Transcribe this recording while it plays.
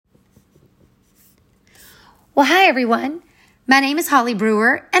Well, hi, everyone. My name is Holly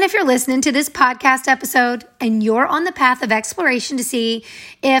Brewer, and if you're listening to this podcast episode and you're on the path of exploration to see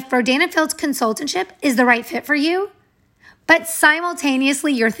if Rodan & Fields consultantship is the right fit for you, but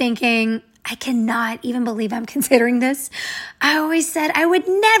simultaneously you're thinking, I cannot even believe I'm considering this. I always said I would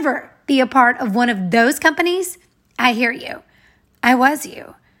never be a part of one of those companies. I hear you. I was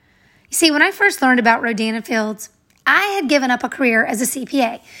you. You see, when I first learned about Rodan & Fields, I had given up a career as a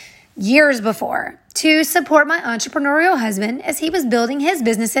CPA years before to support my entrepreneurial husband as he was building his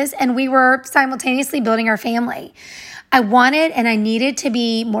businesses and we were simultaneously building our family. I wanted and I needed to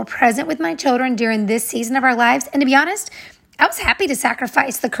be more present with my children during this season of our lives. And to be honest, I was happy to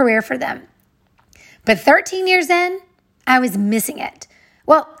sacrifice the career for them. But 13 years in, I was missing it.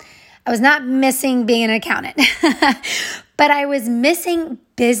 Well, I was not missing being an accountant, but I was missing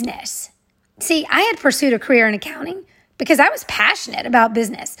business. See, I had pursued a career in accounting because I was passionate about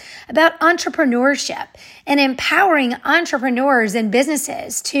business, about entrepreneurship, and empowering entrepreneurs and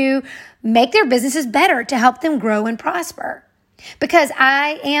businesses to make their businesses better, to help them grow and prosper. Because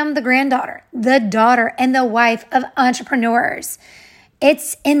I am the granddaughter, the daughter, and the wife of entrepreneurs.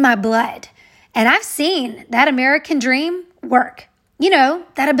 It's in my blood. And I've seen that American dream work. You know,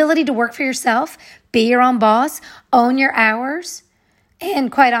 that ability to work for yourself, be your own boss, own your hours.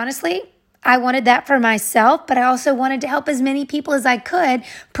 And quite honestly, I wanted that for myself, but I also wanted to help as many people as I could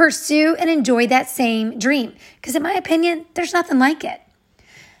pursue and enjoy that same dream. Because in my opinion, there's nothing like it.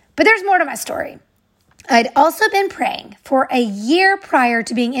 But there's more to my story. I'd also been praying for a year prior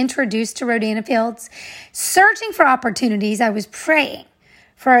to being introduced to Rodan & Fields, searching for opportunities. I was praying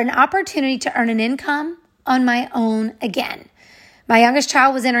for an opportunity to earn an income on my own again. My youngest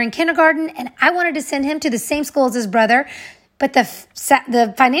child was entering kindergarten, and I wanted to send him to the same school as his brother. But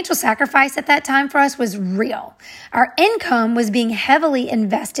the financial sacrifice at that time for us was real. Our income was being heavily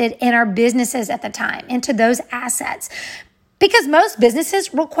invested in our businesses at the time, into those assets. Because most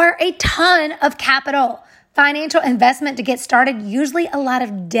businesses require a ton of capital, financial investment to get started, usually a lot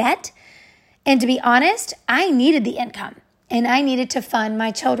of debt. And to be honest, I needed the income, and I needed to fund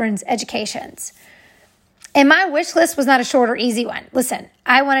my children's educations. And my wish list was not a short or easy one. Listen,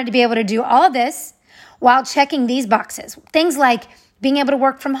 I wanted to be able to do all of this while checking these boxes. Things like being able to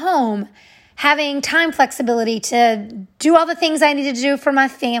work from home, having time flexibility to do all the things I needed to do for my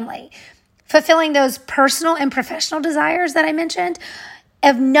family, fulfilling those personal and professional desires that I mentioned,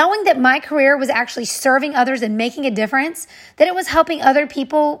 of knowing that my career was actually serving others and making a difference, that it was helping other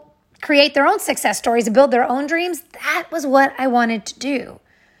people create their own success stories and build their own dreams. That was what I wanted to do.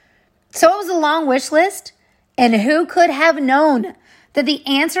 So it was a long wish list, and who could have known that the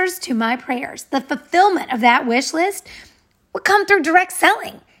answers to my prayers, the fulfillment of that wish list, would come through direct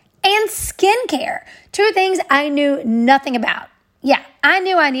selling and skincare, two things I knew nothing about. Yeah, I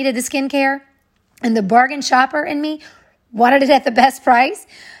knew I needed the skincare, and the bargain shopper in me wanted it at the best price.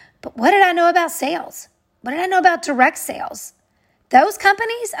 But what did I know about sales? What did I know about direct sales? Those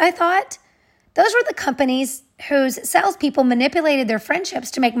companies, I thought, those were the companies whose salespeople manipulated their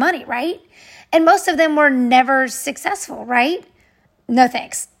friendships to make money, right? And most of them were never successful, right? No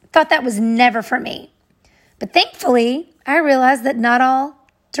thanks. Thought that was never for me. But thankfully, I realized that not all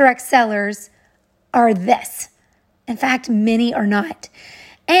direct sellers are this. In fact, many are not.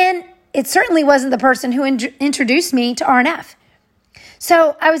 And it certainly wasn't the person who introduced me to R&F.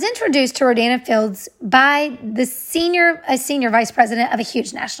 So I was introduced to Rodan & Fields by a senior vice president of a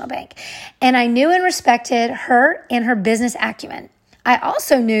huge national bank. And I knew and respected her and her business acumen. I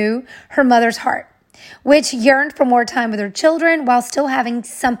also knew her mother's heart, which yearned for more time with her children while still having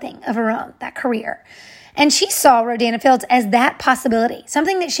something of her own, that career. And she saw Rodan & Fields as that possibility,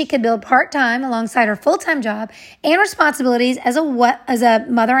 something that she could build part-time alongside her full-time job and responsibilities as a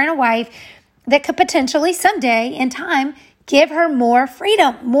mother and a wife that could potentially someday in time give her more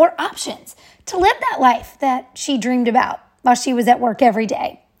freedom, more options to live that life that she dreamed about while she was at work every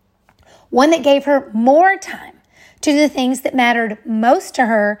day. One that gave her more time to do the things that mattered most to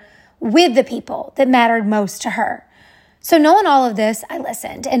her with the people that mattered most to her. So knowing all of this, I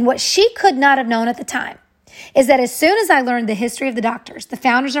listened. And what she could not have known at the time is that as soon as I learned the history of the doctors, the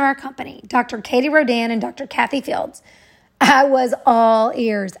founders of our company, Dr. Katie Rodan and Dr. Kathy Fields, I was all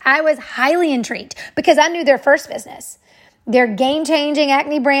ears. I was highly intrigued because I knew their first business, their game-changing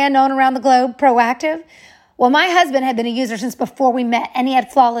acne brand known around the globe, Proactiv. Well, my husband had been a user since before we met, and he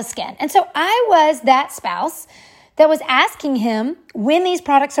had flawless skin. And so I was that spouse that was asking him when these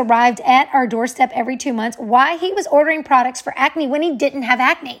products arrived at our doorstep every 2 months, why he was ordering products for acne when he didn't have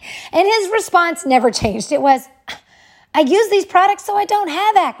acne. And his response never changed. It was, I use these products so I don't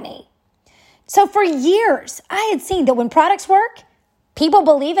have acne. So for years, I had seen that when products work, people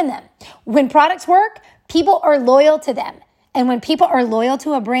believe in them. When products work, people are loyal to them. And when people are loyal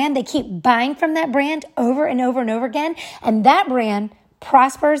to a brand, they keep buying from that brand over and over and over again. And that brand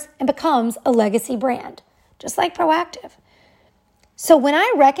prospers and becomes a legacy brand, just like Proactiv. So when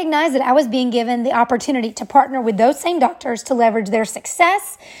I recognized that I was being given the opportunity to partner with those same doctors to leverage their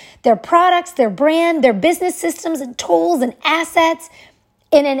success, their products, their brand, their business systems and tools and assets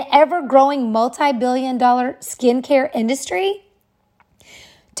in an ever-growing multi-billion-dollar skincare industry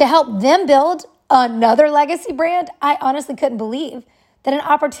to help them build another legacy brand, I honestly couldn't believe that an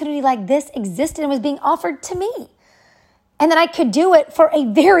opportunity like this existed and was being offered to me. And that I could do it for a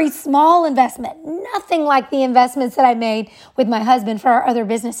very small investment, nothing like the investments that I made with my husband for our other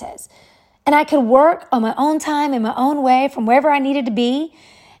businesses. And I could work on my own time, in my own way, from wherever I needed to be.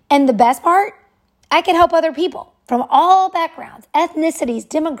 And the best part, I could help other people from all backgrounds, ethnicities,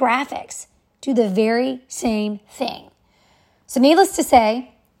 demographics, do the very same thing. So needless to say,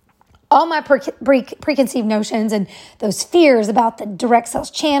 all my preconceived notions and those fears about the direct sales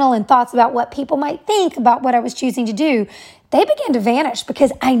channel and thoughts about what people might think about what I was choosing to do, they began to vanish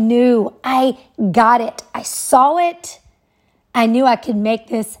because I knew I got it. I saw it. I knew I could make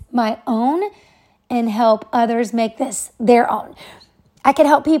this my own and help others make this their own. I could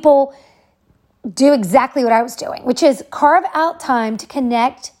help people do exactly what I was doing, which is carve out time to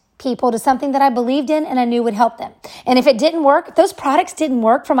connect people to something that I believed in and I knew would help them. And if it didn't work, if those products didn't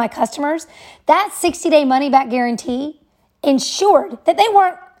work for my customers, that 60-day money-back guarantee ensured that they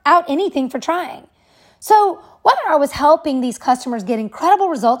weren't out anything for trying. So whether I was helping these customers get incredible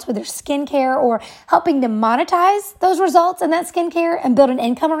results with their skincare or helping them monetize those results in that skincare and build an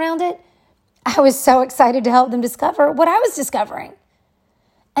income around it, I was so excited to help them discover what I was discovering.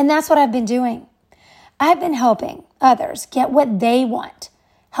 And that's what I've been doing. I've been helping others get what they want,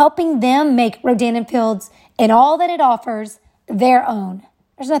 helping them make Rodan & Fields and all that it offers their own.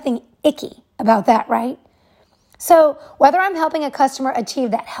 There's nothing icky about that, right? So whether I'm helping a customer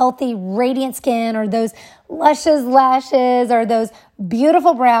achieve that healthy, radiant skin or those luscious lashes or those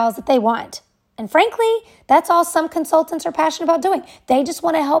beautiful brows that they want, and frankly, that's all some consultants are passionate about doing. They just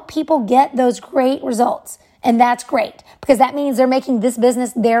want to help people get those great results. And that's great because that means they're making this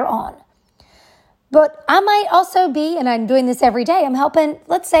business their own. But I might also be, and I'm doing this every day, I'm helping,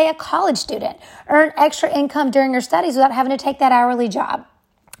 let's say, a college student earn extra income during her studies without having to take that hourly job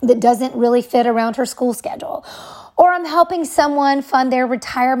that doesn't really fit around her school schedule. Or I'm helping someone fund their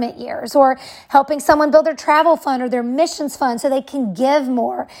retirement years, or helping someone build their travel fund or their missions fund so they can give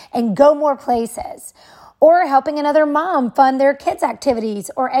more and go more places. Or helping another mom fund their kids'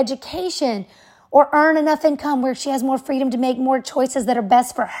 activities or education, or earn enough income where she has more freedom to make more choices that are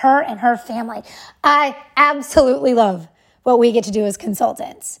best for her and her family. I absolutely love what we get to do as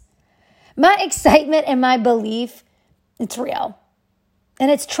consultants. My excitement and my belief, it's real. And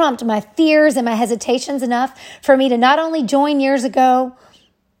it's trumped my fears and my hesitations enough for me to not only join years ago,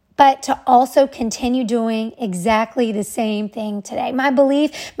 but to also continue doing exactly the same thing today. My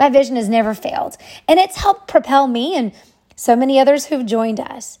belief, my vision has never failed. And it's helped propel me and so many others who've joined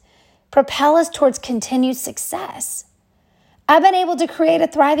us, propel us towards continued success. I've been able to create a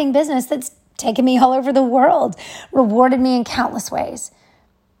thriving business that's taken me all over the world, rewarded me in countless ways.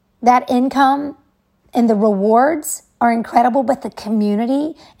 That income and the rewards are incredible, but the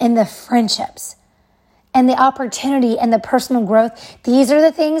community and the friendships and the opportunity and the personal growth, these are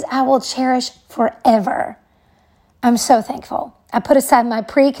the things I will cherish forever. I'm so thankful. I put aside my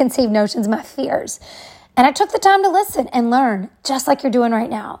preconceived notions, my fears, and I took the time to listen and learn just like you're doing right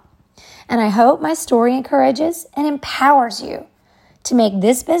now. And I hope my story encourages and empowers you to make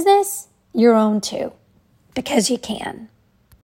this business your own too, because you can.